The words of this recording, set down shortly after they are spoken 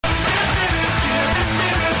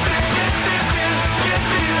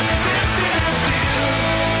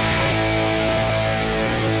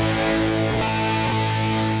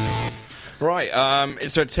Right,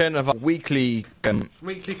 it's a return of our weekly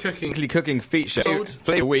cooking feature.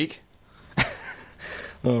 Flavour Week.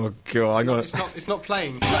 Oh god, It's not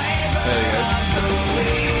playing. There we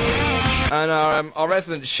go. And our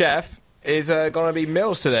resident chef is going to be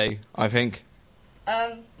Milz today, I think.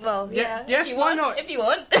 Well, yeah. Yes, why not? If you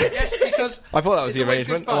want. Yes, because I thought that was the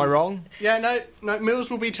arrangement. Am I wrong? Yeah, no.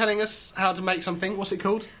 Milz will be telling us how to make something. What's it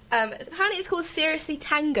called? Apparently it's called Seriously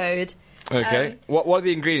Tangoed. Okay. What are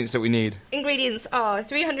the ingredients that we need? Ingredients are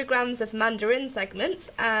 300 grams of mandarin segments,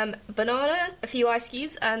 banana, a few ice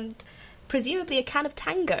cubes, and presumably a can of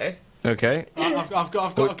tango. Okay. I've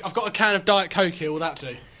got a can of Diet Coke here. Will that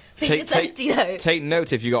do? It's empty though. Take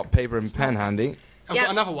note if you got paper and pen handy. I've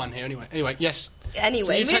got another one here. Anyway, yes.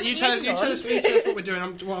 Anyway, so you tell us what we're doing.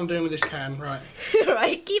 What I'm doing with this can, right?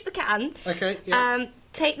 Right. Keep the can. Okay. Yeah.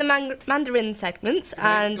 Take the mandarin segments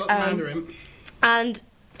and got the mandarin and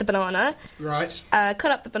the banana. Right. Cut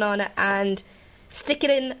up the banana and stick it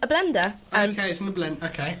in a blender. Okay, it's in a blend.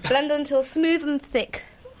 Okay. Blend until smooth and thick.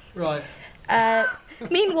 Right.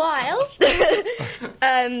 Meanwhile,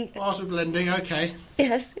 whilst we're blending, okay.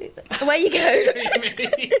 Yes, away you go.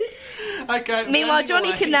 Okay. Meanwhile,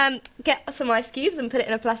 Johnny can get some ice cubes and put it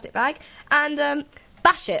in a plastic bag and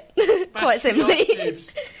bash it. Quite simply.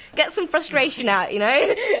 Get some frustration out, you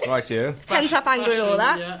know. Right here. Pent up anger and all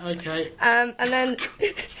that. Yeah. Okay. And then,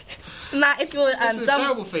 Matt, if you're this is a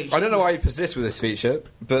terrible feature. I don't know why you persist with this feature,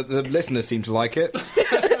 but the listeners seem to like it.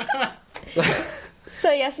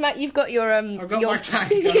 So yes, Matt, you've got your I've got my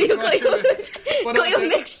tank. You've got your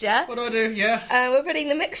mixture. What do I do? Yeah. We're putting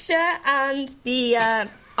the mixture and the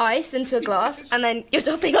ice into a glass, and then you're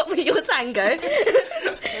topping up with your tango.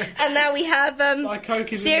 And now we have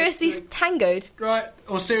seriously tangoed. Right,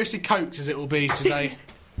 or seriously coked as it will be today.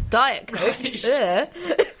 Diet Coke. Nice.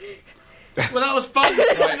 Well, that was fun,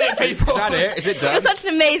 wasn't it, people? Is that it? Is it done? You're such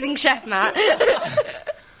an amazing chef, Matt.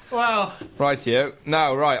 Wow. Right here.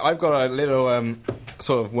 Now, right, I've got a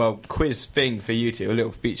little quiz thing for you two, a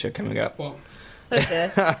little feature coming up. What?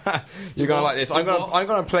 Okay. You're gonna like this. I'm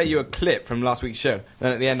gonna play you a clip from last week's show.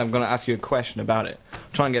 Then at the end, I'm gonna ask you a question about it.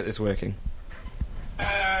 Try and get this working.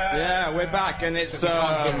 Yeah, we're back, and it's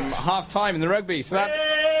half time in the rugby. So that.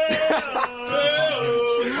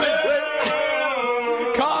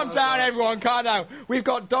 Calm down, everyone. Calm down. We've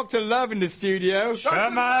got Dr. Love in the studio.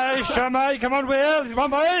 Shamai, come on, Wales, come on,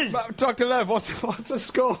 boys. Dr. Love, what's the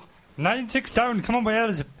score? 9-6 down, come on,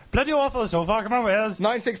 Wales. Bloody awful so far, come on, Wales.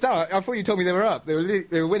 9-6 down. I thought you told me they were up. They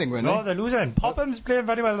were winning, weren't they? No, they're losing. Popham's playing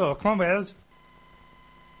very well, though. Come on, Wales.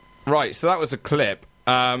 Right, so that was a clip.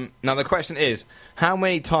 Now the question is, how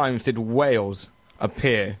many times did Wales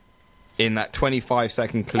appear in that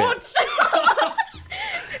 25-second clip? What?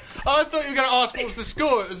 I thought you were going to ask what was the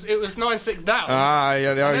score. It was 9-6 down.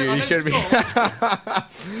 You should be.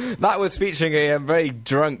 That was featuring a very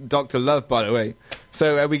drunk Dr. Love, by the way.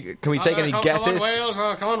 So can we take any guesses? Come on, Wales.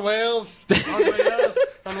 Come on, Wales. Come on, Wales.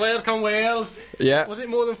 Come on, Wales. Come on, Wales. Yeah. Was it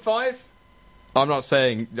more than 5? I'm not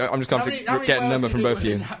saying. I'm just going to get a number from both of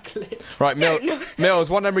you. Right, Milz,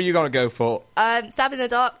 what number are you going to go for? Stab in the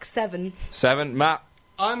dark, 7. 7, Matt?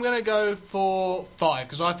 I'm going to go for 5,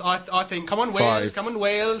 because I think, come on, Wales, 5. come on,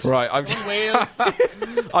 Wales. Right, come on, Wales.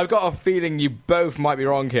 I've got a feeling you both might be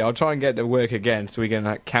wrong here. I'll try and get it to work again so we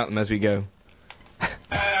can count them as we go.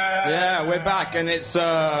 Yeah, we're back, and it's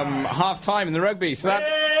half time in the rugby, so that.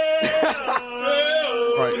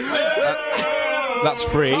 Right. That's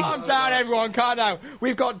 3. Calm down, everyone, calm down.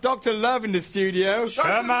 We've got Dr. Love in the studio.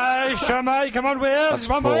 Shamai, come on, Wales. That's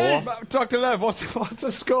come on, 4. boys. Dr. Love, what's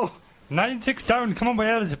the score? 9-6 down, come on,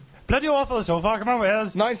 Wales. Bloody awful so far, come on,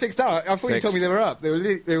 Wales. 9-6 down. I thought you told me they were up. They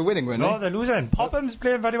were winning, weren't they? No, they're losing. Popham's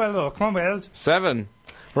playing very well, though. Come on, Wales. 7.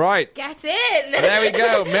 Right. Get in! There we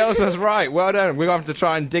go. Milz was right. Well done. We're going to have to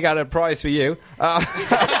try and dig out a prize for you.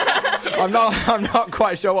 I'm not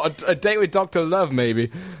quite sure what a date with Dr. Love, maybe.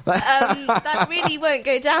 That really won't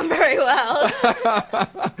go down very well.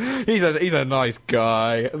 He's a nice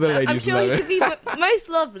guy. The ladies I'm sure love he it. could be most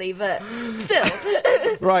lovely, but still.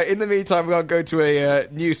 Right. In the meantime, we're going to go to a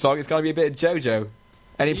new song. It's going to be a bit of JoJo.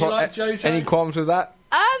 JoJo? Any qualms with that?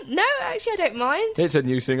 No, actually, I don't mind. It's a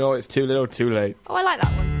new single. It's Too Little, Too Late. Oh, I like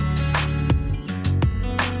that one.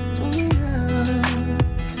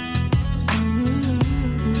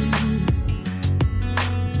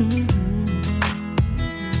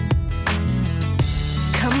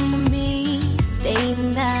 Come with me, stay the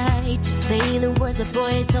night. Just say the words, but boy,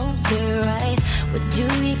 it don't feel right. What do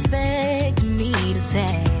you expect me to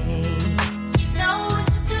say? You know it's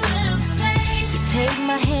just too little too late. You take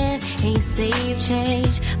my hand and you say you've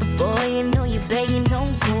changed, but boy, you know you're begging,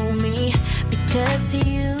 don't fool me. Because to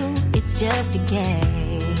you, it's just a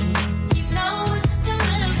game. You know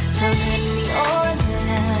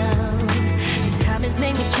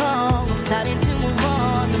made me strong. I'm starting to move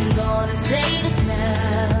on. I'm gonna say this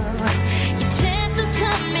now. Your chance is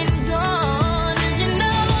coming gone. And you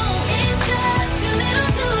know it's just too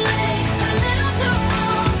little too late, a little too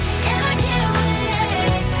wrong. And I can't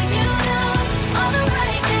wait for you know all the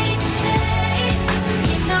right things to say.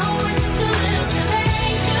 You know it's just too little too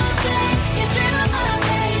late. You say you dream of my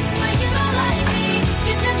face, but you don't like me.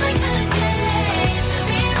 You're just like the chase. To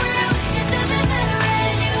be real, it doesn't matter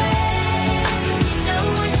anyway. You know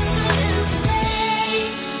it's just too little too late.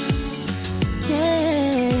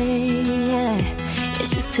 Yeah,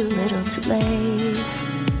 it's just too little too late.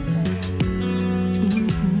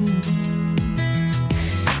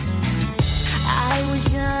 I was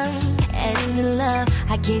young and in love.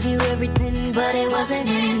 I gave you everything, but it wasn't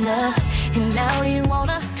enough. And now you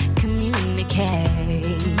wanna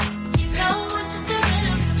communicate. You know it's just too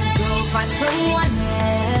little too late. Go find someone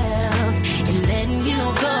else and letting you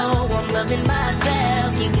go. I'm loving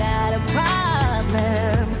myself. You got a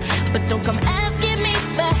problem, but don't come asking me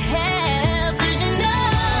for help. 'Cause you know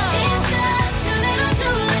it's just too little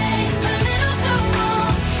too late, a little too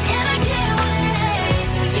wrong. And I can't wait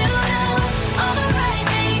for you know all the right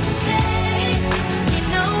things to say. You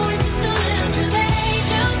know it's just too little too late.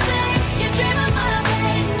 You say you dream of my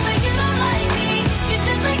face, but you don't like me. You're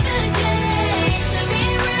just like the chase. To be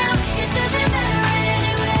real, it doesn't matter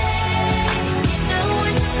anyway. You know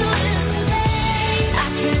it's just too little too late. I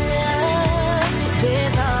can love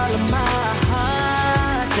with all of my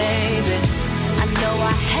heart, baby. I know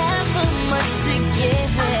I have so much to give.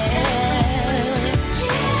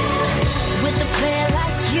 With a player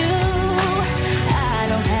like you, I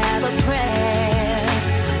don't have a prayer.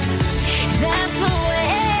 That's the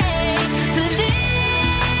way to live.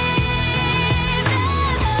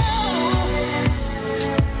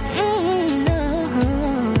 No,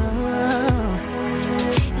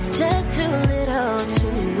 it's just too little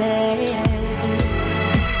too late.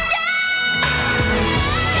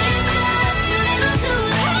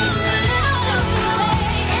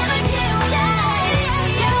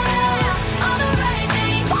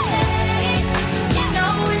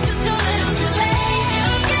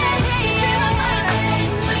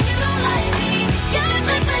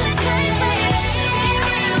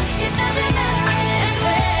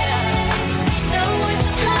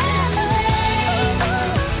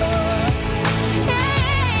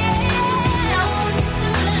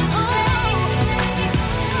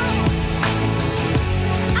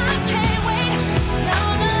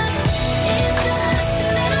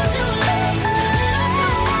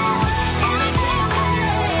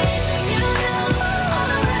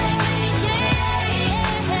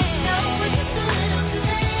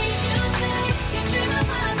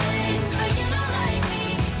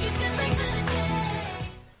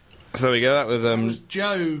 So there we go. That was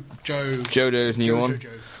Jodo's new one.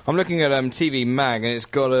 I'm looking at TV Mag, and it's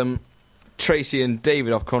got Tracy and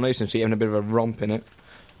David off Coronation Street having a bit of a romp in it.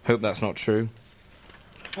 Hope that's not true.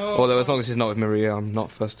 Although as long as it's not with Maria, I'm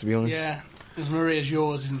not fussed, to be honest. Yeah, because Maria's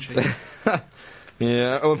yours, isn't she?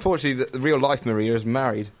 Yeah. Oh, unfortunately, the real life Maria is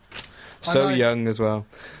married. So young as well.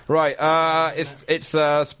 Right. It's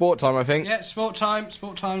sport time, I think. Yeah, sport time. Music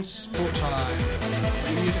on.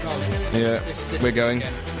 Yeah, we're going.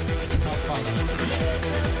 Again.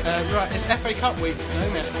 Right, it's FA Cup week today,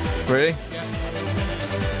 isn't it? Really? Yeah.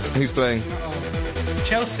 Who's playing?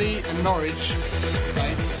 Chelsea and Norwich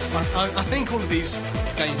play. I think all of these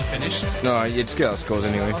games are finished. No, you'd just get our scores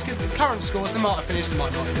anyway. I'll give the current scores. They might have finished, they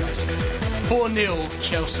might not have finished. 4-0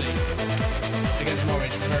 Chelsea against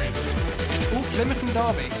Norwich. Very good. Oh, Plymouth and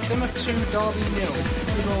Derby. Plymouth 2, Derby 0.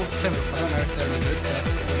 Good old Plymouth. I don't know if they're any good, but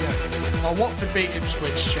there we go. Watford beat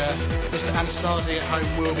Ipswich. Mr. Anastasi at home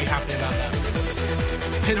will be happy about that.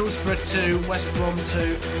 Middlesbrough 2, West Brom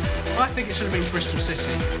 2. I think it should have been Bristol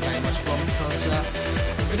City playing West Brom because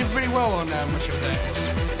they did really well on whichever day it was.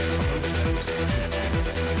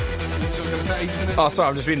 Oh, sorry,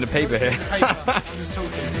 I'm just reading the paper here. I'm just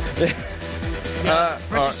talking.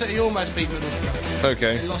 Bristol City almost beat Middlesbrough.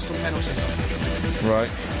 Okay. They lost on penalties. Right.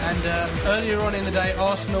 And earlier on in the day,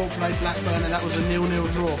 Arsenal played Blackburn, and that was a 0-0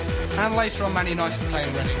 draw. And later on, Man United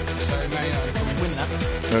playing Reading, so Man United probably win that.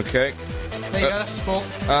 Okay. There you go, that's the sport.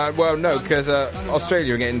 Well, no, because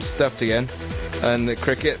Australia are getting stuffed again, and the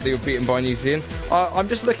cricket, they were beaten by New Zealand. I'm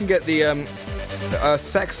just looking at the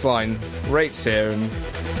sex line rates here and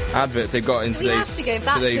adverts they've got in today's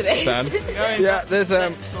Sun. Yeah, there's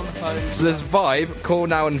Vibe, call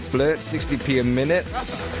now and flirt, 60p a minute.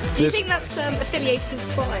 Do you think that's affiliated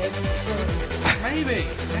with Vibe? Maybe.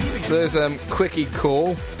 There's Quickie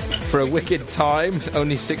Call for a wicked time,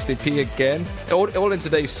 only 60p again. All in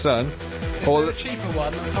today's Sun. Is there a cheaper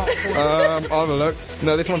one? I can't afford it. I'll have a look.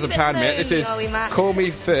 No, this one's a pound minute. This is Are we, Matt? Call Me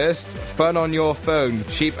First, fun on your phone,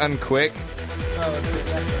 cheap and quick.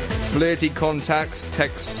 Flirty contacts,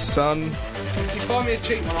 text son. If you find me a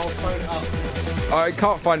cheap one, I'll phone it up. I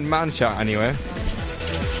can't find man chat anywhere.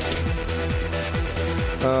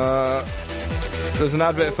 There's an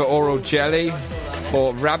advert for oral jelly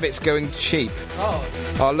or rabbits going cheap. Oh.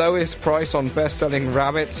 Our lowest price on best-selling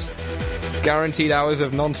rabbits. Guaranteed hours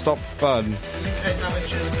of non-stop fun.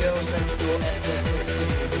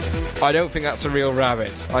 I don't think that's a real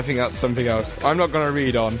rabbit. I think that's something else. I'm not going to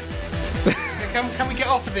read on. Can we get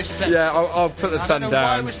off of this sex? Yeah, I'll put the sun I don't know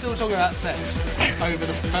down. why we're still talking about sex over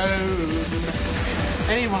the phone.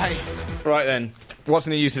 Anyway. Right then. What's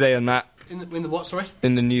in the news today, then, Matt? In the what, sorry?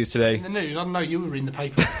 In the news today. In the news? I don't know, you were reading the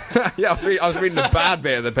paper. Yeah, I was reading the bad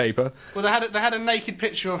bit of the paper. Well, they had a naked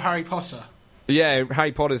picture of Harry Potter. Yeah,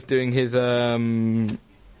 Harry Potter's doing his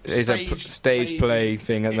stage play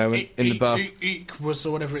thing at the moment in the buff. Equus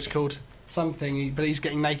or whatever it's called. Something, but he's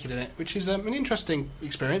getting naked in it, which is an interesting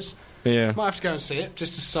experience. Yeah. Might have to go and see it,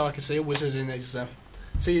 just so I can see a wizard in his...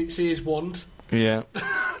 see his wand. Yeah.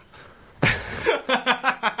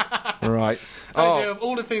 Right. Of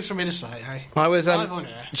all the things for me to say, hey. I was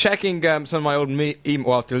checking some of my old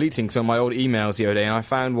deleting some of my old emails the other day, and I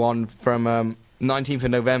found one from 19th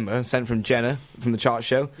of November, sent from Jenna from the Chart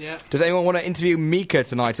Show. Yeah. Does anyone want to interview Mika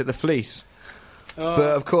tonight at the Fleece? But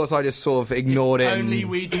of course, I just sort of ignored it. Only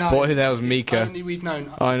we'd known. Thought that was Mika. Only we'd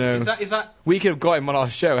known. I know. Is that? We could have got him on our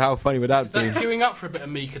show. How funny would that be? Is that queuing up for a bit of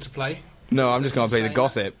Mika to play? No, I'm just going to play the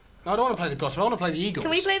gossip. No, I don't want to play the gossip. I want to play the Eagles.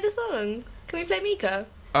 Can we play the song? Can we play Mika?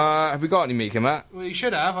 Have we got any Mika, Matt? Well, you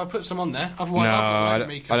should have. I put some on there. Otherwise, no, I've got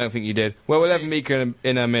Mika. I don't think you did. Well, we'll have Mika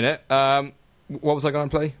in a minute. What was I going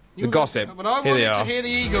to play? The gossip. But I wanted to hear the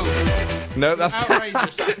Eagles. No, that's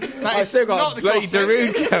outrageous. That I still got the bloody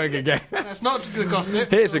Darude going again. That's not the gossip.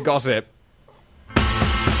 Here's the gossip.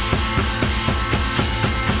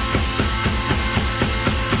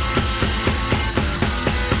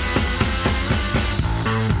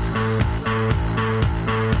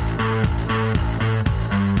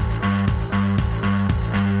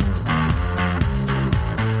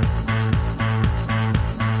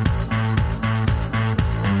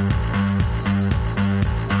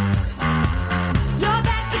 Your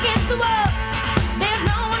back's against the wall. There's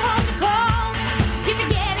no one home to call. You're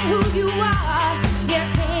forgetting who you are. You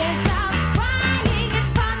can't stop crying.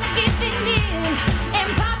 It's fun to giving in and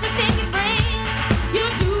protesting your friends.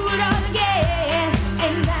 You'll do it all again,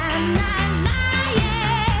 and I'm not lying.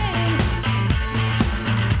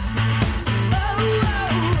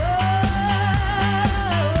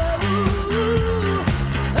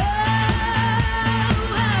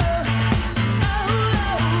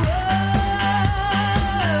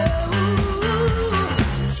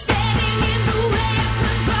 Standing in the way of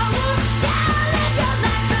control, darling.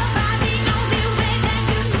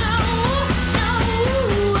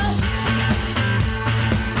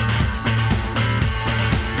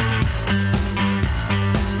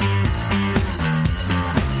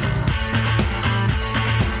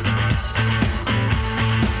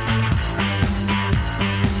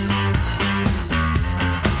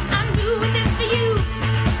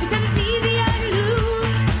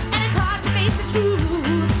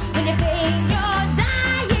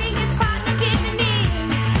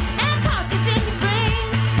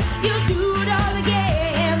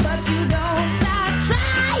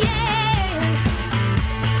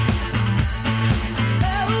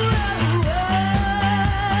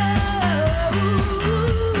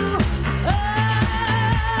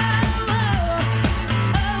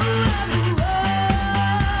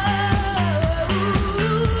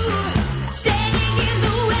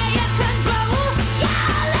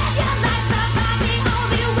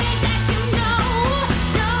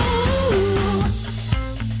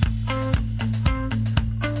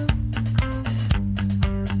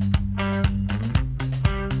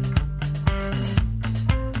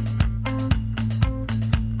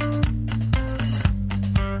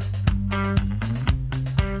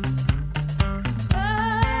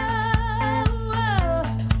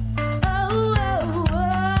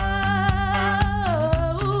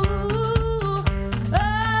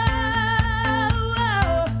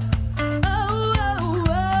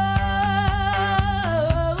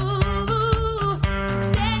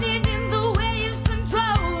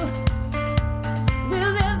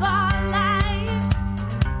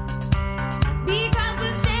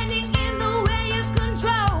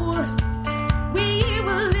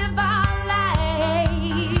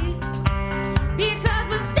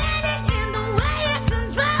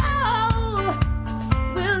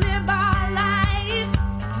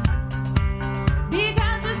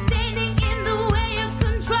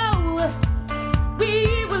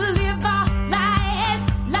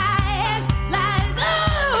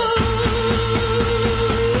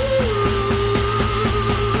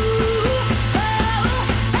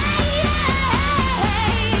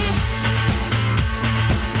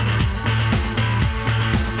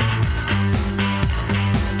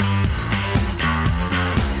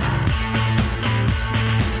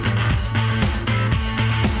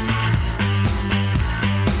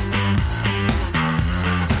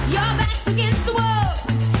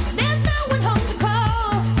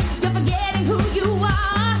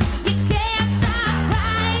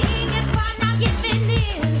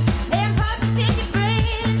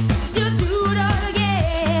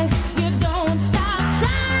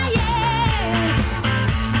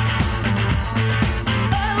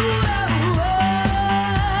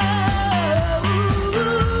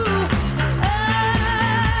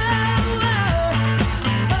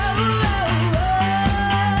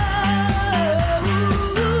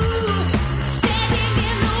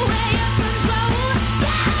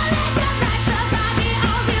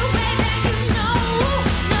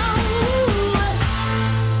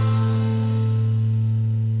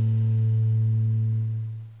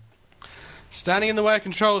 Standing in the way of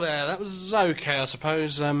control there. That was okay, I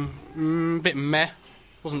suppose. A bit meh.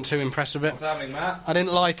 Wasn't too impressed with it. What's happening, Matt? I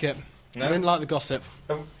didn't like it. No? I didn't like the gossip.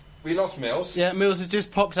 We lost Milz. Yeah, Milz has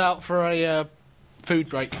just popped out for a food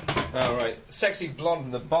break. Oh, right. Sexy blonde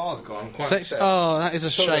from the bar's gone. Quite upset. Oh, that is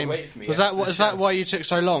a Sort of shame. wait for me Was after that the is that show. why you took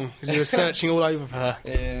so long? Because you were searching all over for her.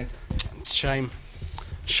 Yeah. Shame.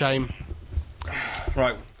 Shame.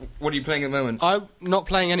 Right. What are you playing at the moment? I'm not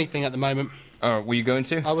playing anything at the moment. Oh, were you going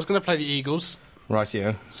to? I was going to play the Eagles.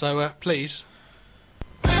 Rightio. So, please.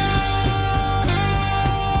 Witchy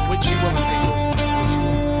Woman, people. Witchy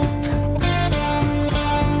Woman.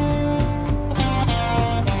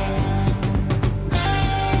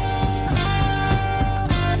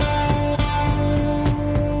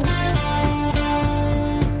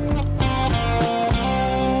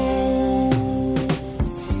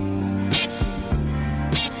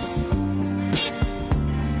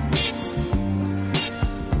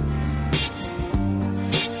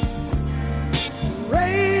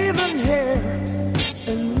 Raven hair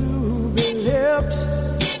and ruby lips,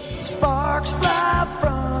 sparks fly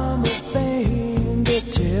from her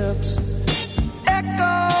fingertips.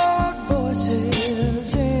 Echoed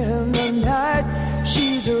voices in the night.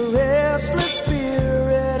 She's a restless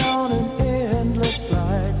spirit on an endless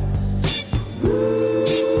flight.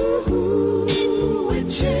 Ooh,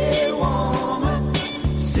 witchy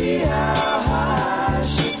woman, see how high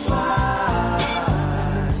she flies.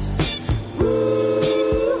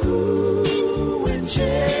 Ooh,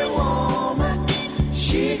 witchy woman,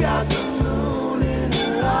 she got the moon in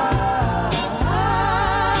her eye.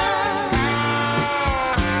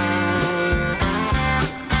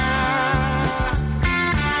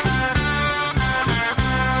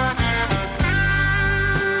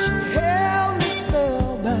 She held me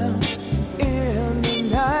spellbound in the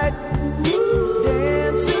night,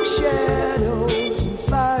 dancing shadows and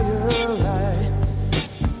firelight.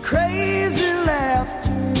 Crazy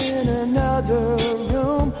laughter in another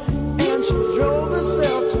room, and she drove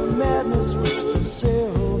herself to madness with a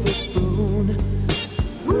silver spoon.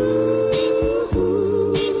 Ooh,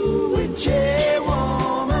 witchy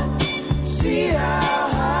woman, see how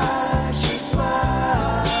high she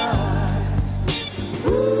flies.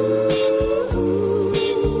 Ooh,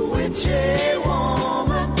 witchy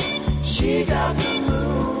woman, she got the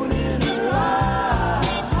moon in her eye.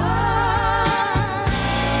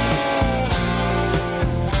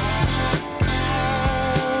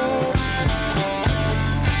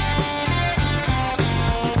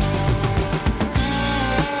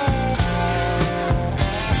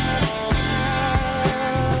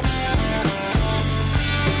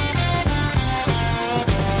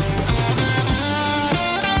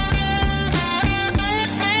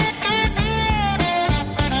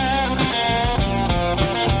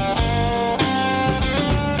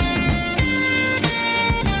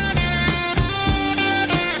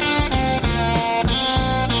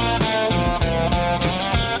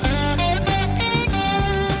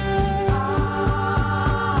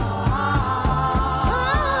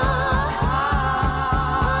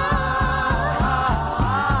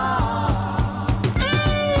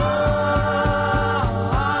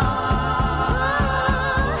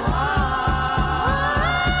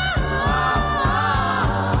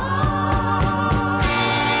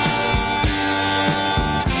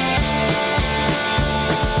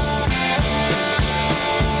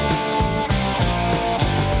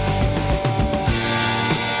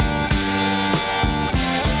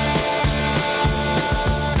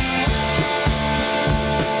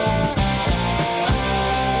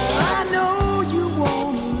 I know you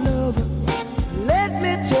wanna love her. Let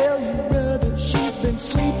me tell you, brother, she's been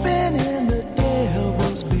sleeping in the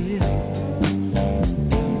devil's bed.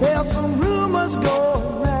 And there's some rumors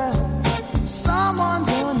go around, someone's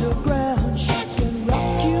underground. She can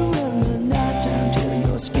rock you in the nighttime till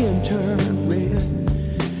your skin turns red.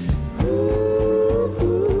 Ooh,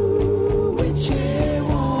 witchy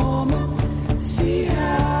woman, see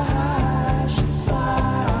how high she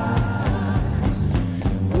flies.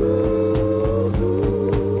 Ooh,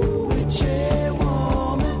 witchy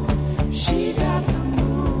woman, she got the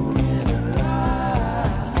moon in her eye.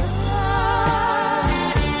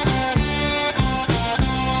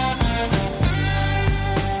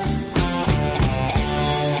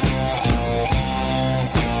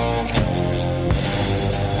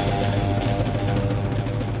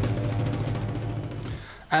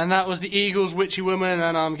 And that was the Eagles, Witchy Woman,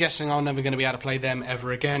 and I'm guessing I'm never going to be able to play them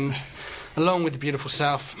ever again. Along with the Beautiful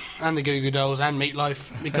South and the Goo Goo Dolls and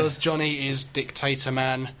Meatloaf, because Johnny is dictator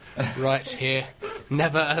man right here,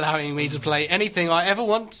 never allowing me to play anything I ever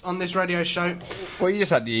want on this radio show. Well, you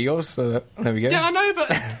just had the Eagles, so there we go. Yeah, I know, but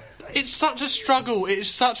it's such a struggle. It's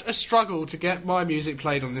such a struggle to get my music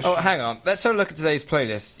played on this show. Oh, hang on. Let's have a look at today's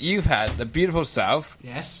playlist. You've had The Beautiful South.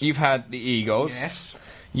 Yes. You've had The Eagles. Yes.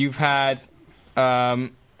 You've had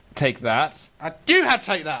Take That. You had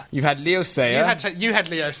Take That. You've had Leo Sayer. You had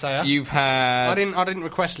Leo Sayer. You've had... I didn't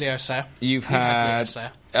request Leo Sayer. You've had Leo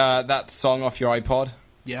Sayer. That song off your iPod.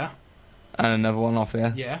 Yeah. And another one off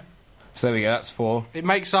there. Yeah. So there we go, that's 4. It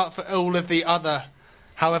makes up for all of the other,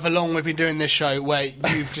 however long we've been doing this show, where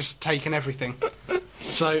you've just taken everything.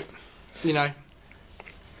 So, you know.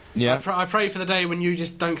 Yeah. I pray for the day when you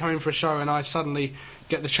just don't come in for a show and I suddenly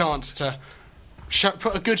get the chance to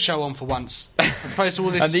put a good show on for once. As opposed to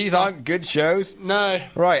all this And these aren't good shows? No.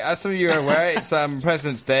 Right, as some of you are aware, it's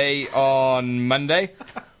President's Day on Monday.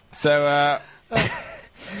 So,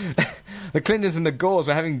 the Clintons and the Gores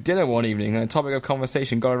were having dinner one evening, and the topic of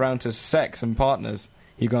conversation got around to sex and partners.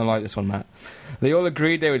 You're going to like this one, Matt. They all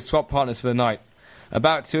agreed they would swap partners for the night.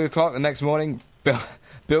 About 2 o'clock the next morning,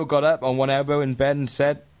 Bill got up on one elbow in bed and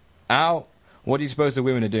said, "Al, what do you suppose the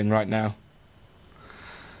women are doing right now?"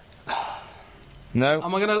 No?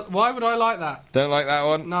 Why would I like that? Don't like that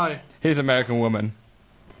one? No. Here's American Woman.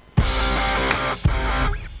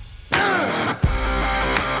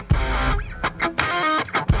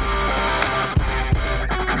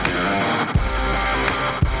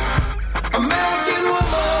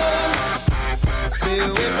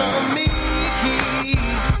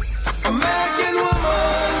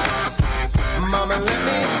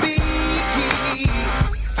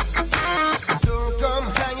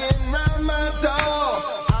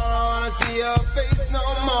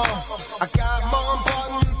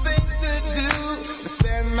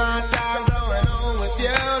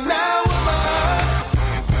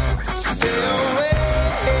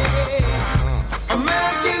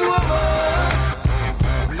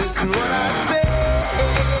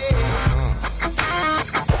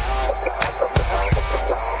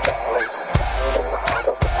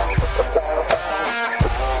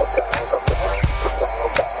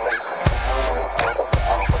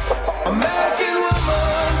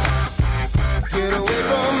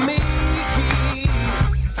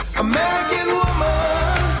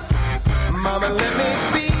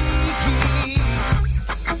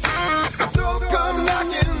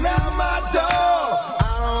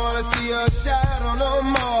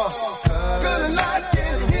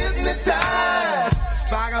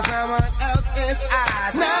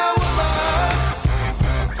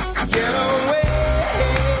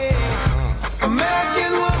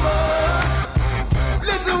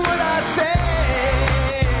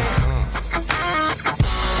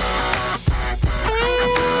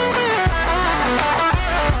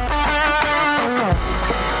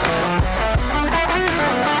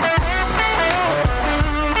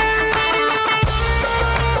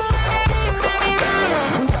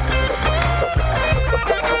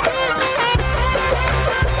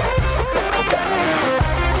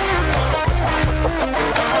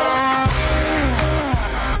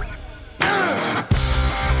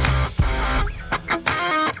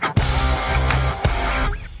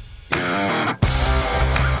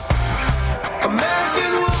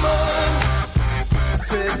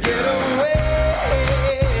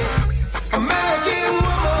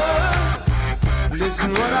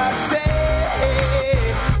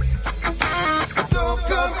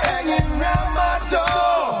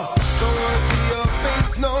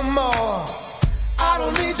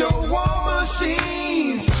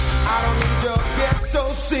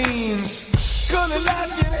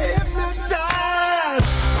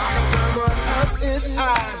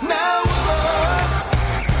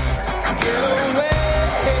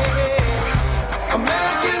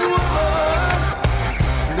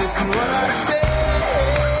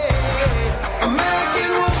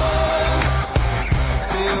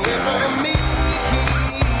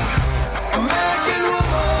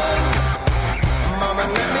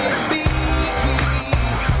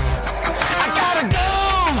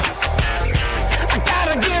 I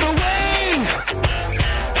gotta get away.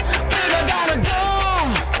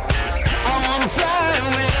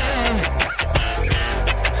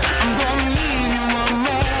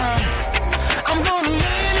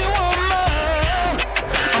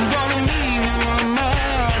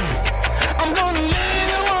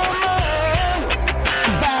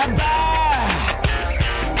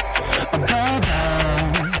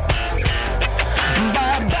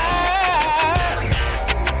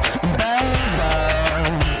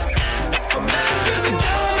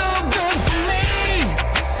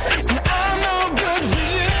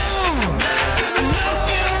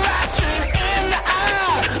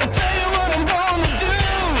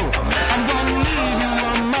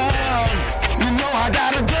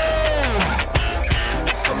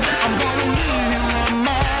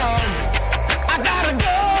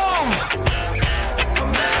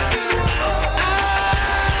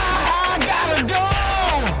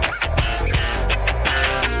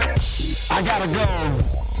 gotta go,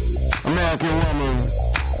 American woman.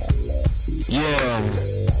 Yeah.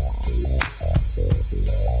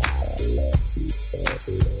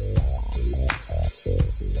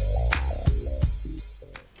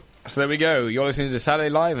 So there we go. You're listening to Saturday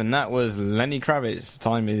Live, and that was Lenny Kravitz. The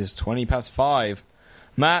time is 5:20.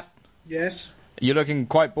 Matt? Yes? You're looking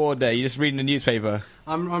quite bored there. You're just reading the newspaper.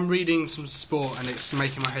 I'm reading some sport, and it's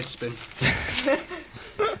making my head spin.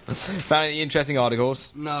 Found any interesting articles?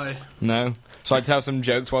 No. No? Shall I tell some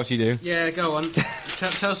jokes whilst you do? Yeah, go on.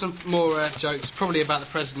 Tell some more jokes, probably about the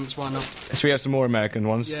presidents, why not? Should we have some more American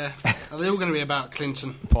ones? Yeah. Are they all going to be about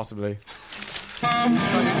Clinton? Possibly. So easy to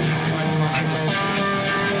make fun.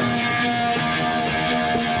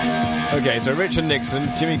 Okay, so Richard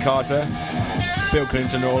Nixon, Jimmy Carter, Bill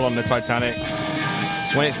Clinton are all on the Titanic.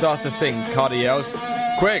 When it starts to sink, Carter yells,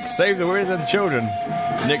 "Quick, save the women and the children."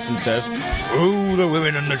 Nixon says, "Screw the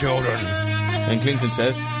women and the children." And Clinton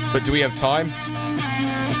says, "But do we have time?"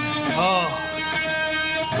 Oh.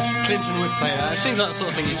 Clinton would say that. It seems like the sort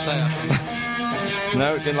of thing he'd say, I think.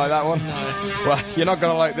 No, didn't like that one? No. Well, you're not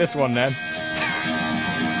going to like this one then. I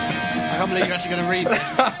can't believe you're actually going to read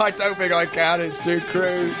this. I don't think I can, it's too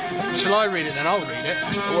crude. Shall I read it then? I'll read it.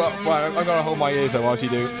 Well, I'm going to hold my ears though whilst you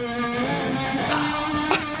do.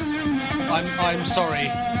 I'm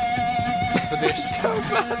sorry for this.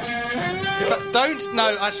 Don't.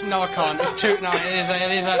 No, actually, no, I can't. It's too. No, it is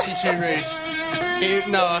actually too rude.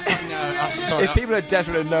 No, I can't. No, I'm sorry. If people are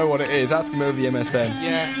desperate to know what it is, ask them over the MSN.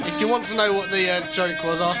 Yeah, if you want to know what the joke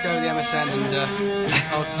was, ask over the MSN and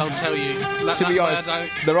I'll tell you. To be honest,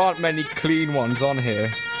 there aren't many clean ones on here.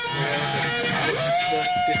 What's the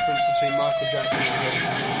difference between Michael Jackson and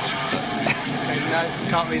Rihanna? Okay, no,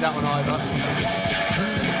 can't read that one either.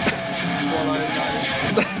 Swallow, no.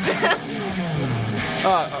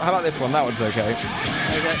 How about this one? That one's okay.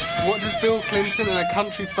 Okay. What does Bill Clinton and a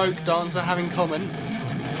country folk dancer have in common?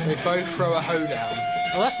 They both throw a hoedown.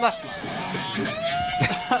 Oh, that's nice.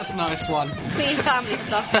 That's a nice one. Queen family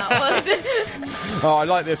stuff, that was. Oh, I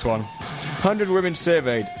like this one. 100 women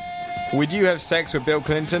surveyed. Would you have sex with Bill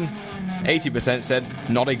Clinton? 80% said,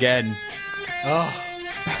 not again. Oh.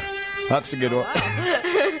 That's a good one.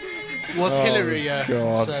 Was Hillary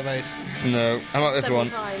surveyed? No. How about this Several one?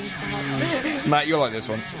 times, perhaps. Matt, you'll like this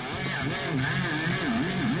one.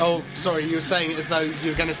 Oh, sorry, you were saying it as though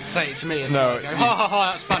you were going to say it to me. And No. Go, ha ha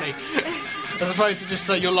ha, that's funny. As opposed to just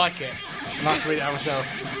say you'll like it. And I have to read it out myself.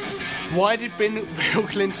 Why did Bill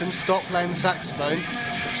Clinton stop playing the saxophone?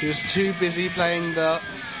 He was too busy playing the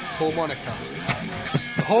harmonica.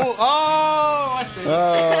 Oh, I see.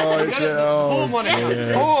 Harmonica.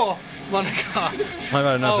 Yeah. Harmonica. I've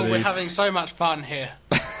had enough of these. We're having so much fun here.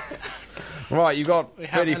 Right, you've got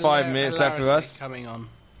 35 minutes left with us. Coming on.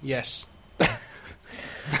 Yes.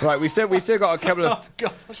 Right, we still got a couple of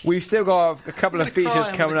we've still got a couple of features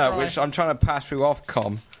coming up, which I'm trying to pass through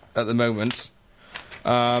Ofcom at the moment.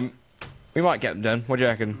 We might get them done. What do you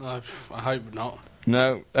reckon? I hope not.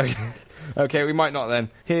 No. Okay, we might not then.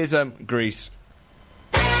 Here's Greece.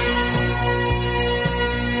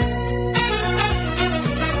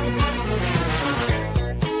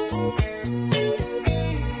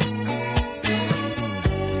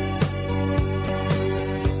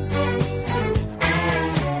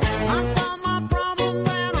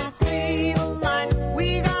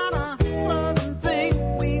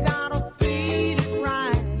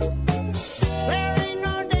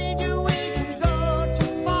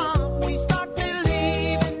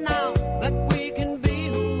 That we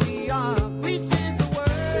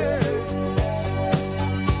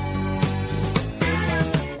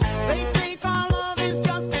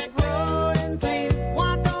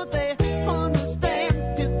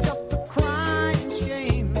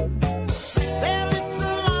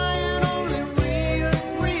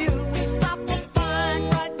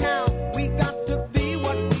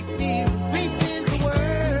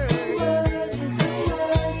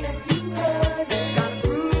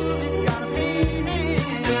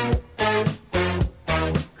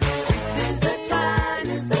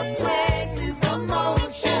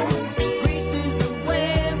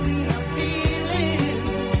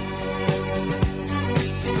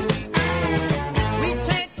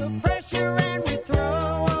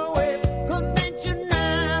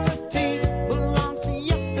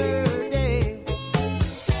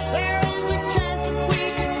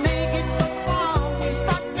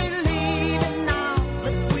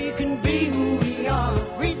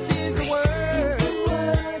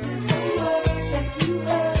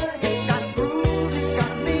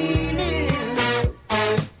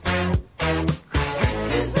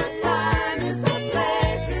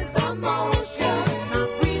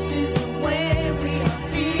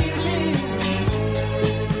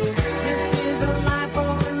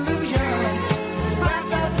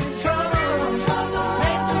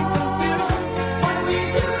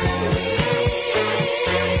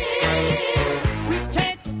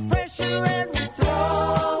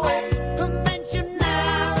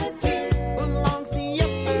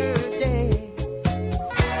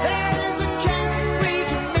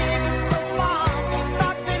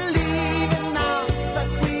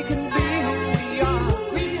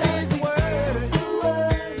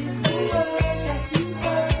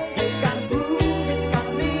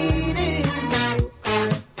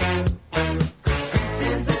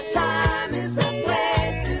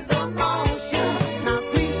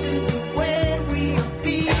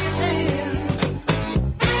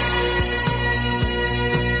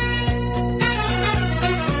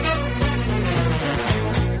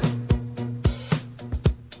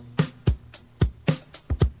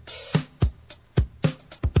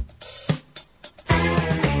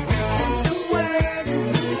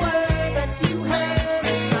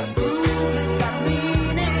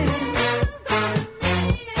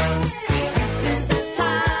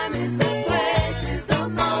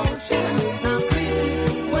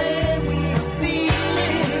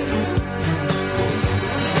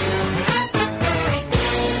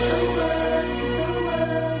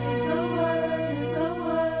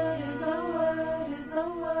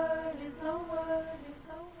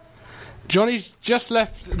Johnny's just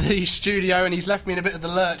left the studio and he's left me in a bit of the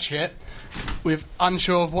lurch here, with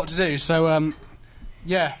unsure of what to do. So,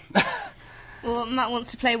 yeah. Well, Matt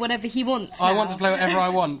wants to play whatever he wants. I want to play whatever I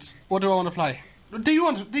want. What do I want to play? Do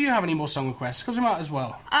you have any more song requests? Because we might as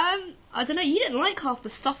well. I don't know. You didn't like half the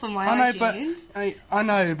stuff on my iTunes. I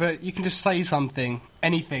know, but you can just say something,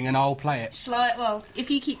 anything, and I'll play it. Well, if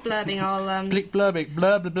you keep blurbing, I'll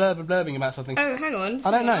Blurbing about something. Oh, hang on.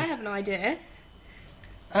 I don't know. I have no idea.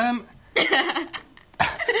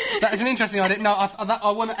 That is an interesting idea. No,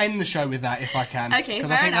 I want to end the show with that if I can. Okay,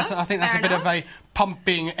 fair enough. I think that's a bit of a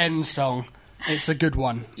pumping end song. It's a good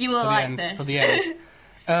one. You will like this for the end.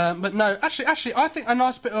 But no, actually, I think a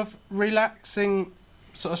nice bit of relaxing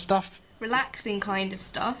sort of stuff. Relaxing kind of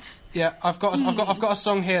stuff. Yeah, I've got a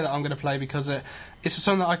song here that I'm going to play because it's a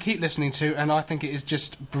song that I keep listening to and I think it is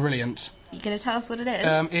just brilliant. You going to tell us what it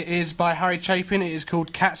is? It is by Harry Chapin. It is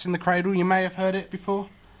called "Cats in the Cradle." You may have heard it before.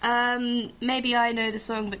 Maybe I know the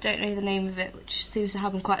song but don't know the name of it, which seems to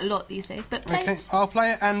happen quite a lot these days. But play okay, it. I'll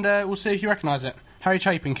play it and we'll see if you recognise it. Harry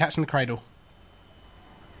Chapin, "Cats in the Cradle."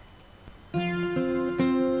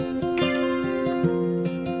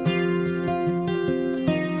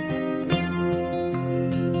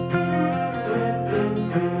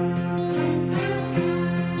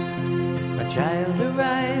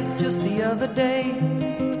 The other day,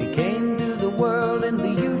 he came to the world in the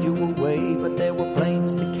usual way, but there were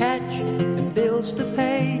planes to catch and bills to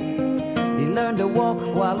pay. He learned to walk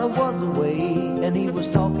while I was away, and he was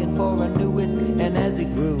talking for I knew it, and as he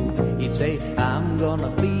grew, he'd say, I'm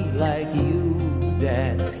gonna be like you,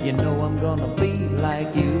 Dad, you know I'm gonna be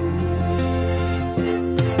like you.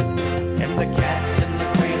 And the cat's in the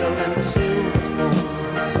cradle and the silver spoon,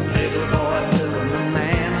 little boy blue and the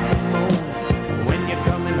man on the moon. When you're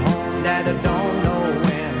coming home, Dad, I don't know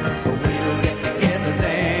when, but we'll get together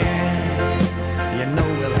then. You know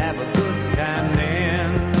we'll have a good time then.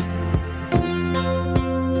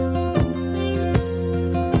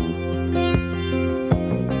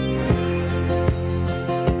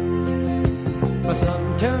 My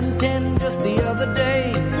son turned 10 just the other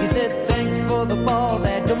day. He said, thanks for the ball,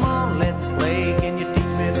 Dad, come on, let's play. Can you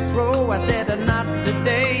teach me to throw? I said, not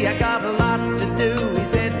today, I got a lot to do. He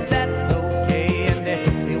said, that's okay, and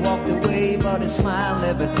he walked away, but his smile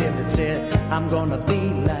never dimmed. It said, I'm gonna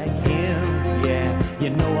be like him, yeah, you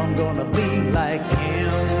know I'm gonna be like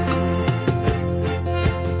him.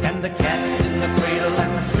 And the cat's in the cradle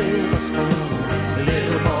and the silver spoon,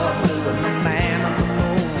 little boy blue and the man on the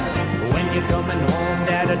moon. When you're coming home,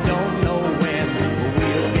 Dad, I don't know when, but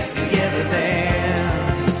we'll get together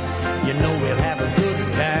then. You know we'll have a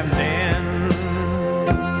good time then.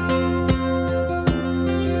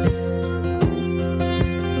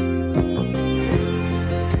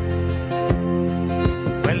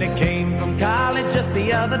 Well, he came from college just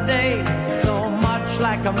the other day, so much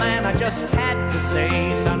like a man I just had to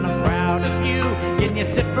say, son, I'm proud of you, can you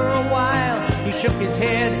sit for a while? He shook his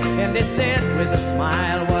head and he said with a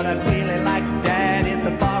smile, what I'd really like, Dad, is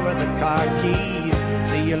to borrow the car keys.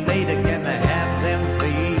 See you later, can I have them,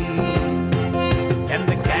 please? And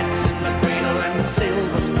the cat's in the cradle and the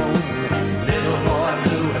silver spoon, little boy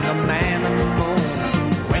blue and the man on the moon.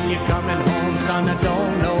 When you're coming home, son, I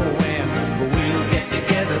don't know when, but we'll get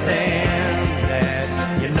together then, Dad.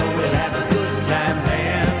 You know we'll have a good time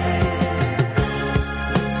then.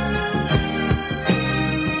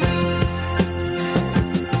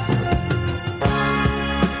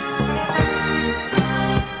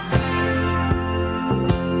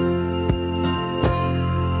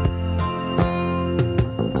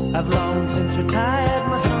 I've long since retired,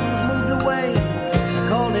 my son's moved away. I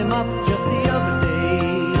called him up just the other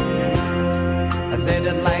day. I said,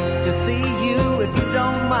 I'd like to see you if you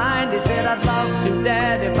don't mind. He said, I'd love to,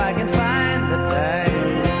 Dad, if I can find the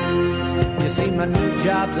time. You see, my new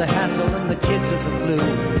job's a hassle and the kids are the flu,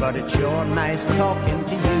 but it's sure nice talking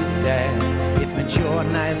to you, Dad. It's been sure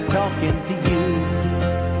nice talking to you.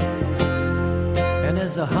 And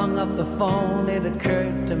as I hung up the phone, it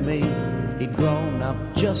occurred to me, he'd grown up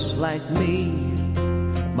just like me.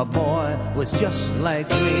 My boy was just like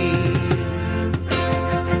me. And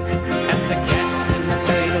the cat's in the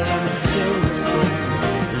cradle and the silver spoon,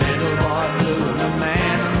 little boy blue and the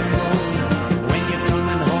man on the moon. When you're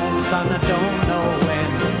coming home, son, I don't know when,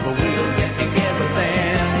 but we'll get together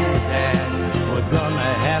then, Dad. We're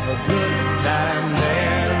gonna have a good time there.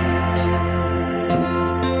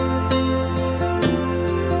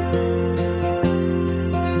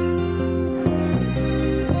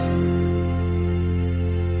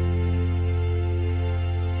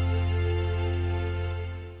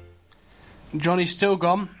 Johnny's still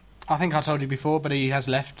gone. I think I told you before, but he has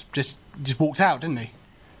left. Just walked out, didn't he?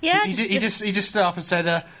 Yeah, He just stood up and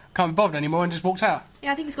said, "Can't be bothered anymore," and just walked out.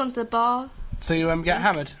 Yeah, I think he's gone to the bar. To get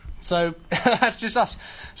hammered. So that's just us.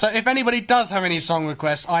 So if anybody does have any song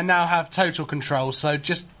requests, I now have total control. So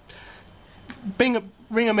just ring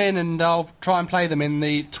them in, and I'll try and play them in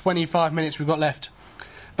the 25 minutes we've got left.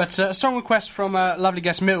 But a song request from lovely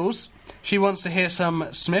guest Milz. She wants to hear some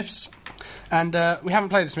Smiths, and we haven't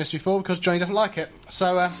played the Smiths before because Johnny doesn't like it.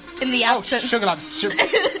 So in the absence. Sugar Lumps.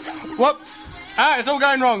 What? It's all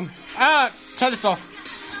going wrong. Turn this off.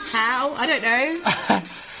 How? I don't know.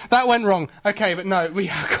 That went wrong. Okay, but no, we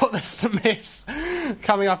have got the Smiths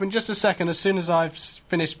coming up in just a second. As soon as I've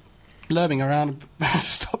finished blurbing around,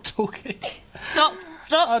 stop talking. Stop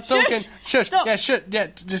talking. Shush. Stop. Yeah, shush. Yeah,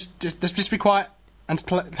 just be quiet and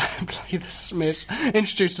play the Smiths.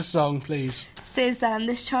 Introduce the song, please. This is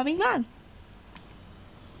This Charming Man.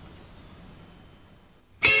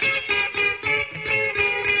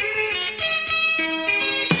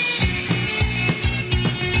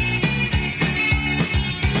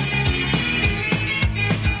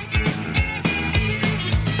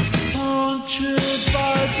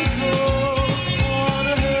 Bicycle on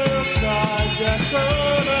a hillside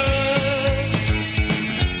desolate.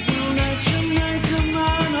 Will nature make a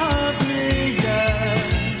man of me yet?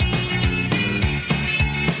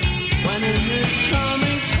 When in this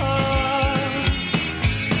charming car,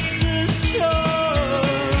 this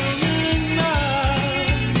charming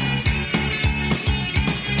man,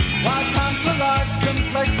 why pamper life's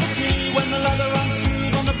complexity when the leather runs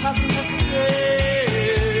smooth on the passenger seat?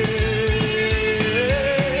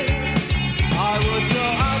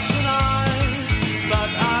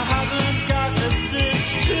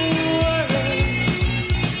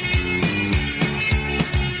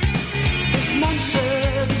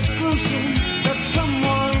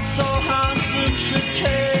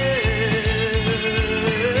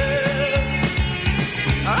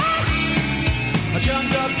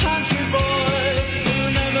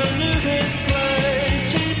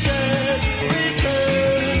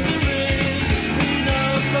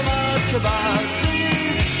 About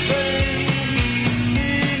these things,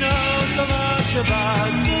 he knows so much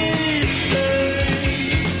about these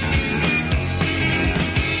things.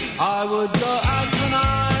 I would go out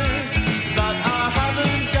tonight, but I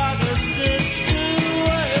haven't got a stitch to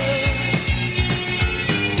wear.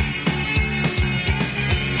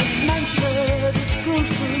 This man said it's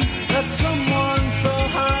gruesome that someone so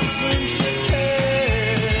handsome should care.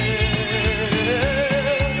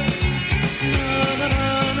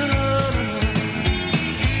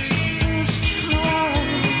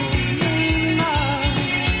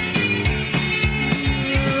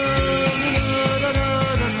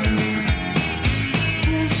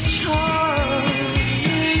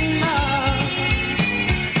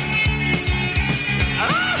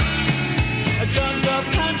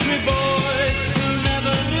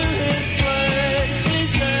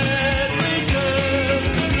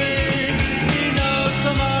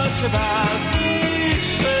 About these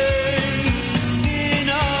things, he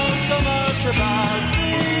knows so much about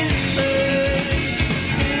these things,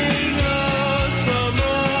 he knows so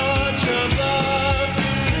much about these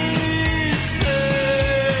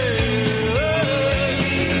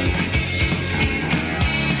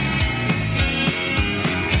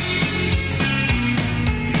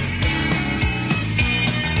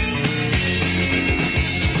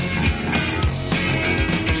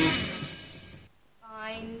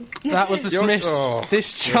That was the Smiths,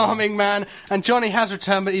 This Charming Man, and Johnny has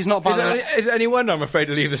returned, but he's not by the... Is it any wonder I'm afraid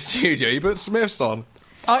to leave the studio? You put Smiths on.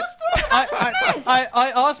 I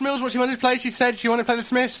asked Milz what she wanted to play. She said she wanted to play the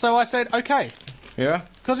Smiths, so I said, OK. Yeah?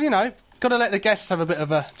 Because, got to let the guests have a bit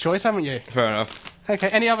of a choice, haven't you? Fair enough. OK,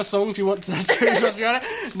 any other songs you want to choose?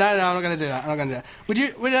 No, I'm not going to do that.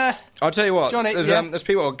 I'll tell you what, Johnny, there's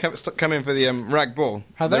people coming for the rag ball.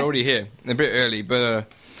 Are they? They're already here. They're a bit early, but...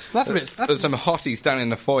 there's some hotties down in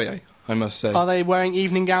the foyer, I must say. Are they wearing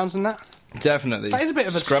evening gowns and that? Definitely. That is a bit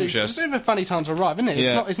of a scrumptious. It's a bit of a funny time to arrive, isn't it?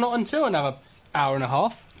 Yeah. It's not until another hour and a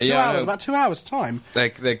half. 2 Yeah, hours, about 2 hours time. They're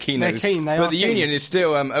keen. They're keen. But the Union is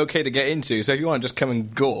still okay to get into. So if you want to just come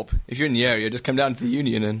and gawp, if you're in the area, just come down to the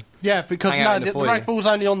Union and because hang out in the foyer. rag ball's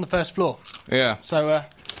only on the first floor. Yeah. So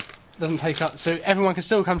doesn't take up. So everyone can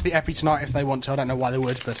still come to the Epi tonight if they want to. I don't know why they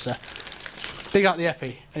would, but big up the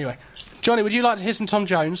Epi. Anyway, Johnny, would you like to hear some Tom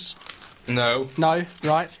Jones? No. No,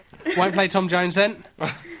 right. Won't play Tom Jones then?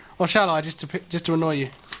 Or shall I, just to annoy you?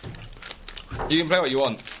 You can play what you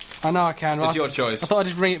want. I know I can. It's your choice. I thought I'd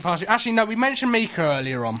just ring it past you. Actually, no, we mentioned Mika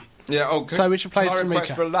earlier on. Yeah, okay. So we should play some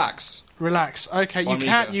request Mika. Relax. Relax. Okay,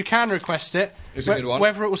 you can request it. It's a good one.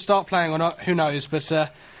 Whether it will start playing or not, who knows.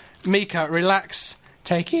 But Mika, relax.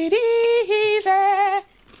 Take it easy.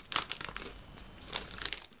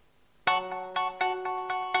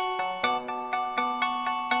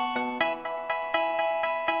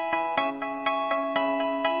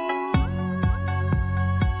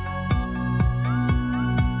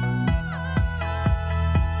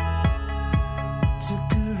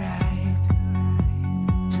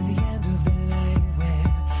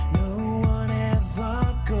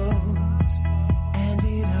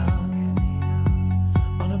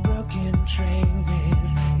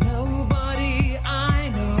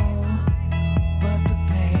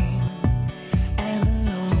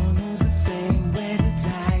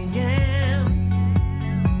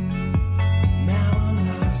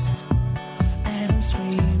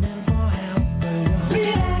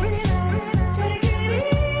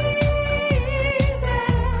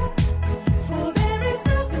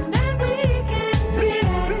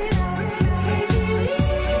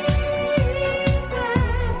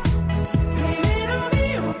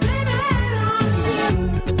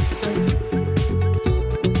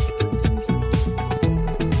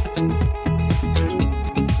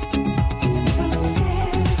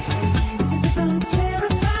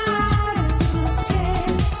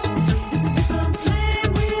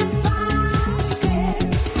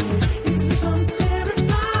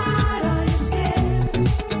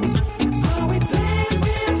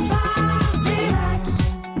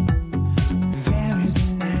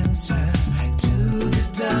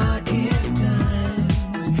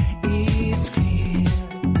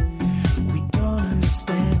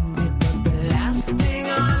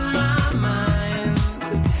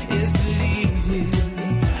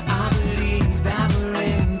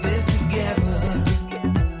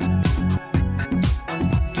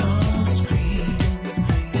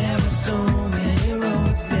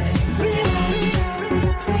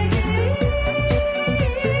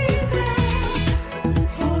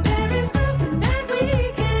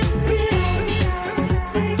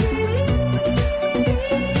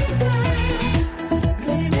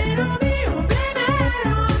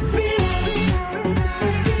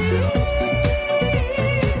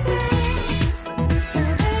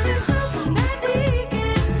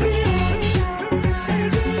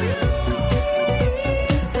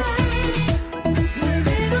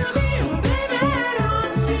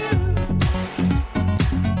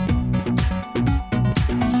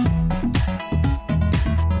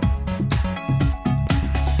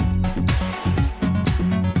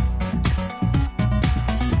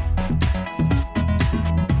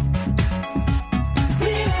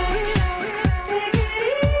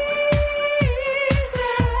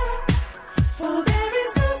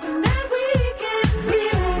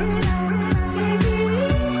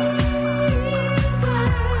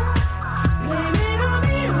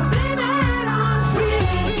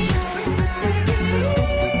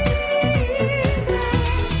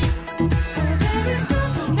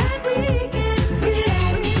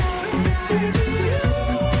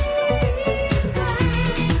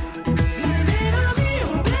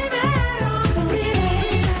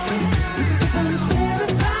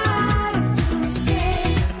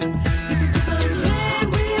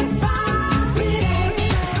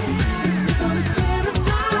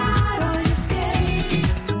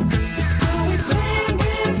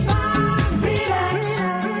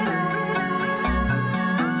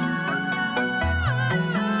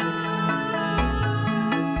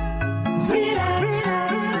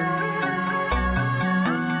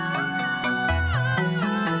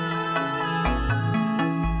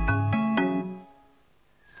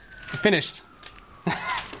 Finished.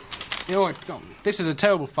 This is a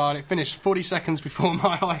terrible file. It finished 40 seconds before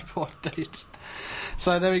my iPod did.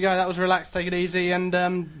 So there we go. That was Relax, Take It Easy,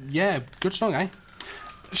 and yeah, good song, eh?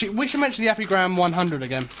 We should mention the Epigram 100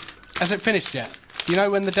 again. Has it finished yet? Do you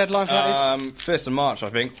know when the deadline for that is? 1st of March, I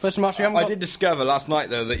think. 1st of March. I did discover last night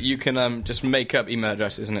though that you can just make up email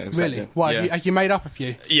addresses, isn't it? Really? Why? Yeah. Have you made up a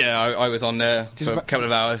few? Yeah, I was on there for a couple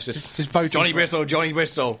of hours, just voting. Johnny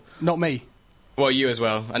Bristol. Not me. Well, you as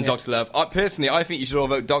well, and Yeah. Dr. Love. I think you should all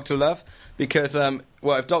vote Dr. Love because,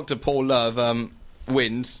 if Dr. Paul Love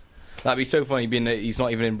wins, that'd be so funny. Being that he's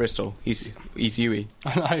not even in Bristol, he's Huey.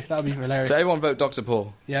 I know, that'd be hilarious. So everyone vote Dr.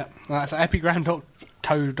 Paul. Yeah, that's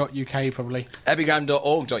epigram.co.uk probably.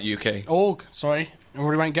 Epigram.org.uk. Org, sorry. Or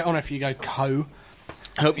we won't get on if you go co.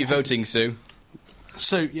 I hope you're voting, Sue.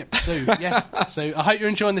 Sue, yes, Sue. I hope you're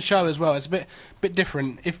enjoying the show as well. It's a bit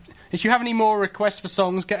different. If you have any more requests for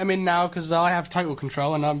songs, get them in now because I have total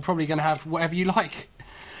control and I'm probably going to have whatever you like.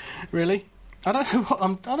 Really, I don't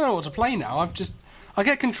know what to play now. I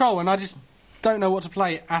get control and I just don't know what to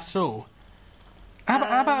play at all.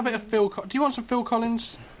 How about a bit of Phil? Do you want some Phil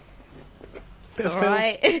Collins? It's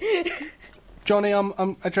alright. Johnny,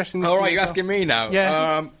 I'm addressing this. All right, you're asking me now.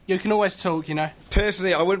 Yeah, you can always talk, you know.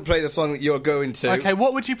 Personally, I wouldn't play the song that you're going to. Okay,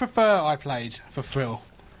 what would you prefer I played for Phil?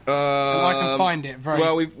 I can find it very.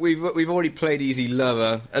 Well, we've already played Easy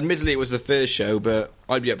Lover. Admittedly, it was the first show, but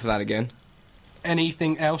I'd be up for that again.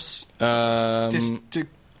 Anything else? Just to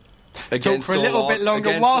talk for a little bit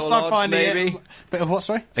longer whilst I find it. Bit of what?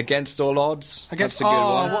 Sorry. Against All Odds. That's a good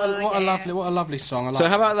one. What a lovely song. I like so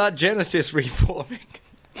how about that Genesis reforming?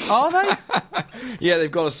 Are they? Yeah,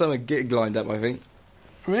 they've got a summer gig lined up, I think.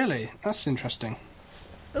 Really? That's interesting.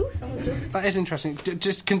 Oh, someone's talking. That is interesting.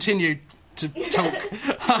 Just continue to talk.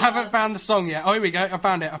 I haven't found the song yet. Oh, here we go. I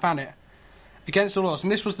found it. Against All Odds.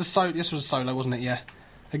 And this was solo, wasn't it? Yeah.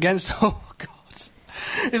 Against all... God.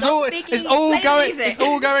 It's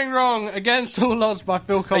all going wrong. Against All Odds by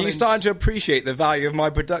Phil Collins. Are you starting to appreciate the value of my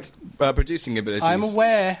producing abilities? I'm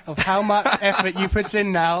aware of how much effort you put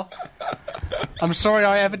in now. I'm sorry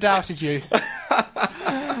I ever doubted you.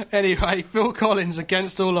 Anyway, Phil Collins,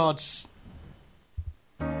 Against All Odds.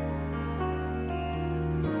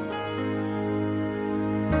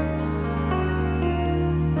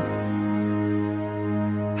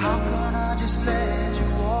 How can I just let you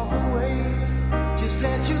walk away? Just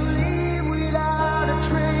let you leave without a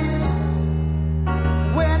trace.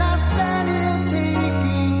 When I stand here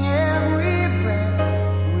taking every breath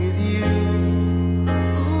with you.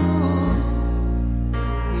 Ooh,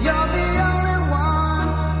 you're the only one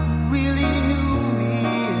who really knew me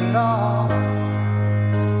at all.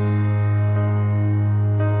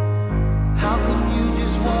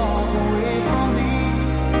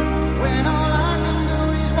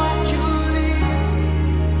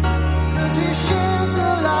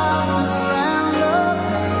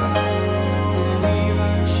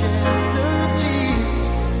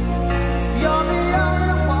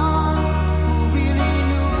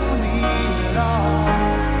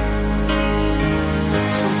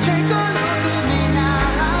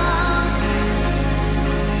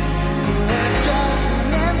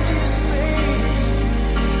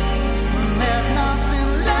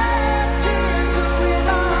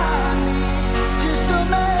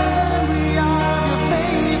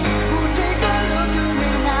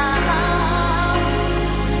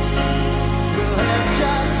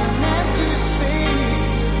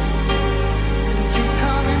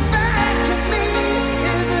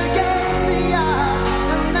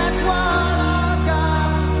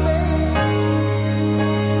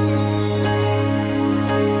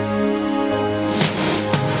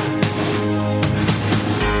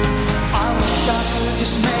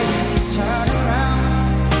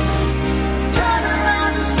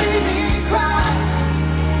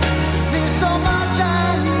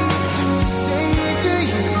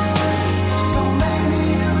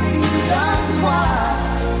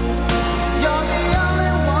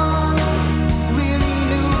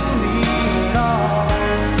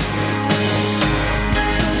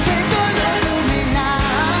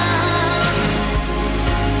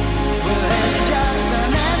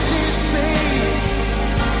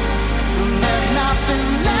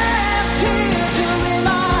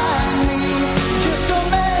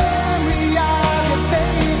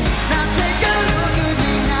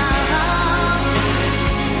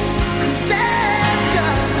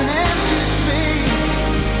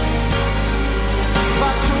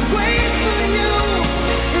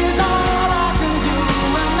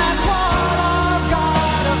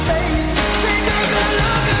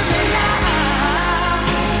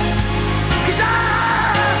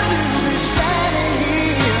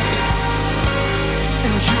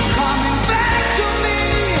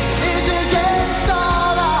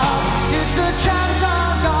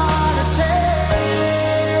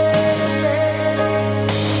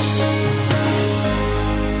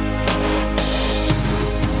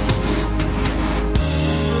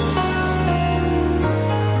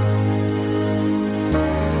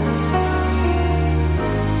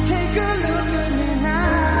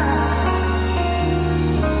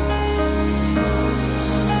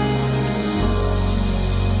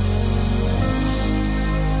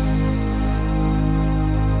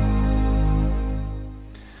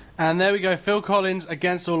 And there we go, Phil Collins,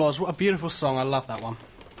 Against All Odds. What a beautiful song. I love that one.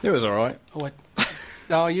 It was alright.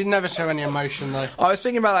 Oh, you never show any emotion, though. I was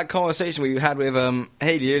thinking about that conversation we had with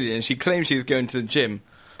Hayley earlier, and she claimed she was going to the gym.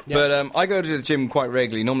 Yep. But I go to the gym quite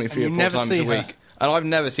regularly, normally 3 or 4 times a week. And I've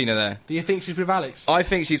never seen her there. Do you think she's with Alex? I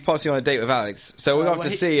think she's possibly on a date with Alex. So we'll have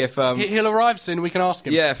to see if... he'll arrive soon, we can ask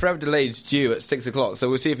him. Yeah, Forever Delayed's due at 6 o'clock, so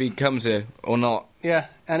we'll see if he comes here or not. Yeah,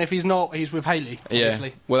 and if he's not, he's with Hayley, obviously.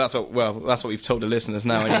 Yeah. Well, that's what we've told the listeners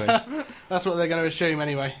now, anyway. That's what they're going to assume,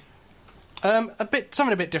 anyway. Something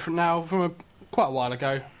a bit different now from quite a while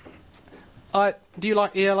ago. Do you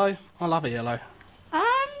like ELO? I love ELO.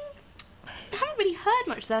 I haven't really heard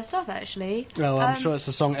much of their stuff, actually. Well, I'm sure it's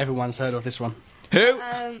a song everyone's heard of, this one. Who?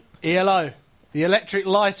 ELO, the Electric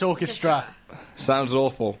Light Orchestra. Sounds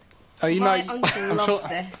awful. Oh, you My know, uncle loves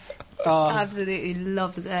this. Absolutely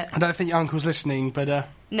loves it. I don't think your uncle's listening, but...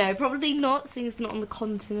 No, probably not, seeing it's not on the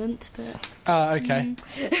continent, but... okay.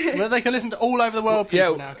 Well, they can listen to all over the world,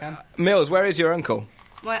 people now, can. Milz, where is your uncle?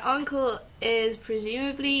 My uncle is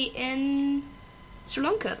presumably in Sri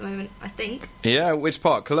Lanka at the moment, I think. Yeah, which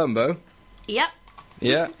part? Colombo? Yep.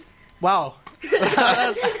 Yeah. Wow.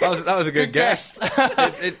 that was a good guess.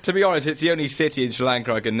 To be honest, it's the only city in Sri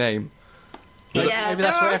Lanka I can name. Yeah, maybe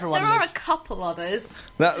that's where everyone lives. There are lives. a couple others.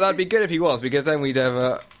 That'd be good if he was, because then we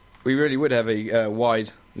really would have a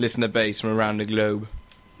wide listener base from around the globe.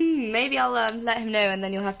 Maybe I'll let him know, and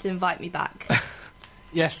then you'll have to invite me back.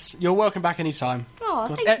 Yes, you're welcome back any time.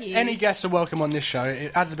 Oh, thank you. Any guests are welcome on this show.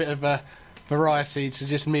 It adds a bit of variety to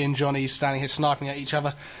just me and Johnny standing here sniping at each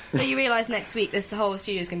other. But you realise next week this whole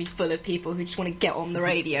studio is going to be full of people who just want to get on the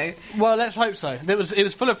radio. Well, let's hope so. It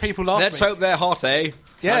was full of people last week. Let's hope they're hot, eh?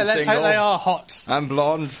 Yeah, let's hope they are hot. And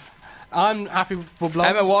blonde. I'm happy for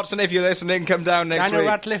blondes. Emma Watson, if you're listening, come down next week. Daniel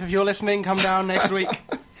Radcliffe, if you're listening, come down next week.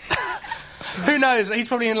 Who knows? He's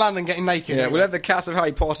probably in London getting naked. Yeah, we'll have the cast of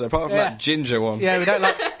Harry Potter, apart from that ginger one. Yeah, we don't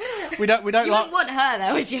like. We don't you like. You wouldn't want her,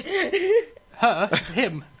 though, would you? Her?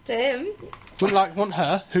 Him? To him. Wouldn't want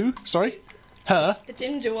her? Who? Sorry? Her? The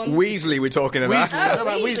ginger one. Weasley, we're talking about. Weasley. What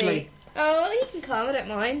about Weasley? Oh, he can come. I don't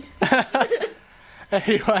mind.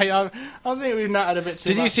 Anyway, I think we've nattered a bit too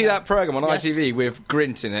much. Did you see that programme on ITV with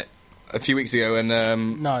Grint in it a few weeks ago? And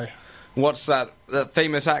no. What's that? That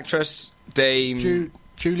famous actress, Dame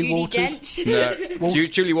Julie Waters. No,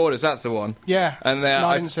 Julie Waters. That's the one. Yeah. And no,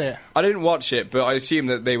 I didn't see it. I didn't watch it, but I assume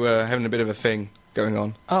that they were having a bit of a thing going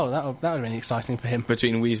on. Oh, that would have been exciting for him.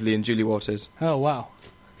 Between Weasley and Julie Waters. Oh wow.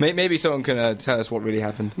 Maybe someone can tell us what really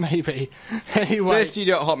happened. Maybe. Anyway.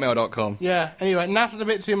 Studio@hotmail.com. Yeah, anyway, nattered a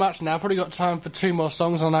bit too much now. Probably got time for 2 more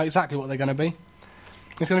songs. I know exactly what they're going to be.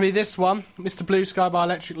 It's going to be this one, Mr. Blue Sky by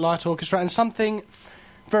Electric Light Orchestra, and something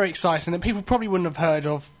very exciting that people probably wouldn't have heard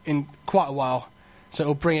of in quite a while. So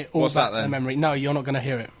it'll bring it all back to their memory. No, you're not going to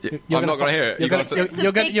hear it. I'm not going to hear it. It's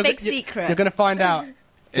a big secret. You're going to find out.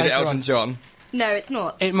 Is it Elton John? No, it's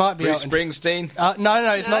not. It might be Bruce Springsteen?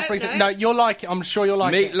 No, it's not Springsteen. No, you'll like it. I'm sure you'll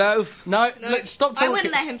like it. Meatloaf? No, stop talking. I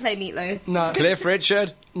wouldn't let him play Meatloaf. No. Cliff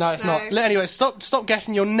Richard? No, it's not. Anyway, stop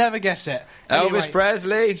guessing. You'll never guess it. Anyway, Elvis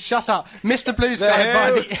Presley? Shut up. Mr. Blue Sky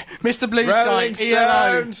by Mr. Blue Rolling Sky,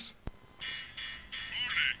 ELO. Stones.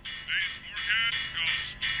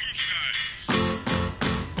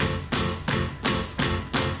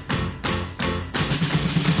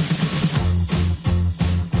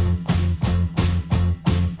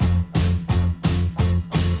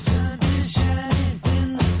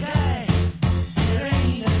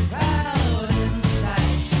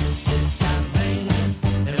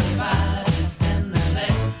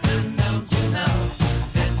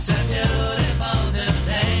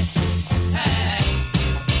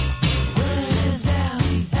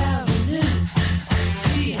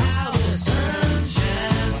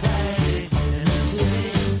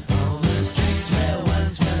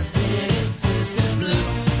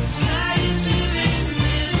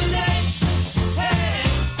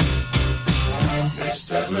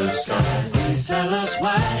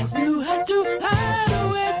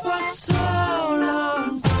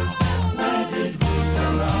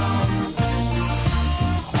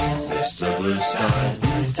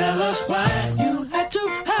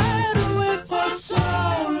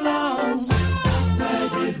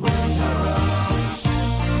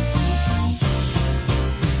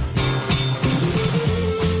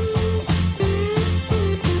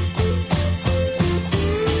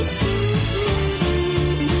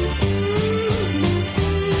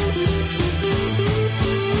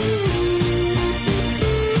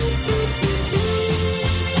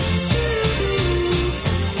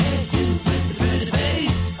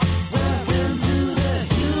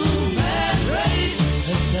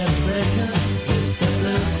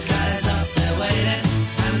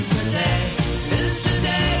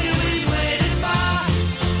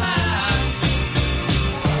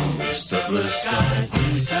 the sky.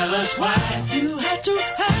 Please tell us why you had to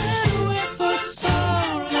hide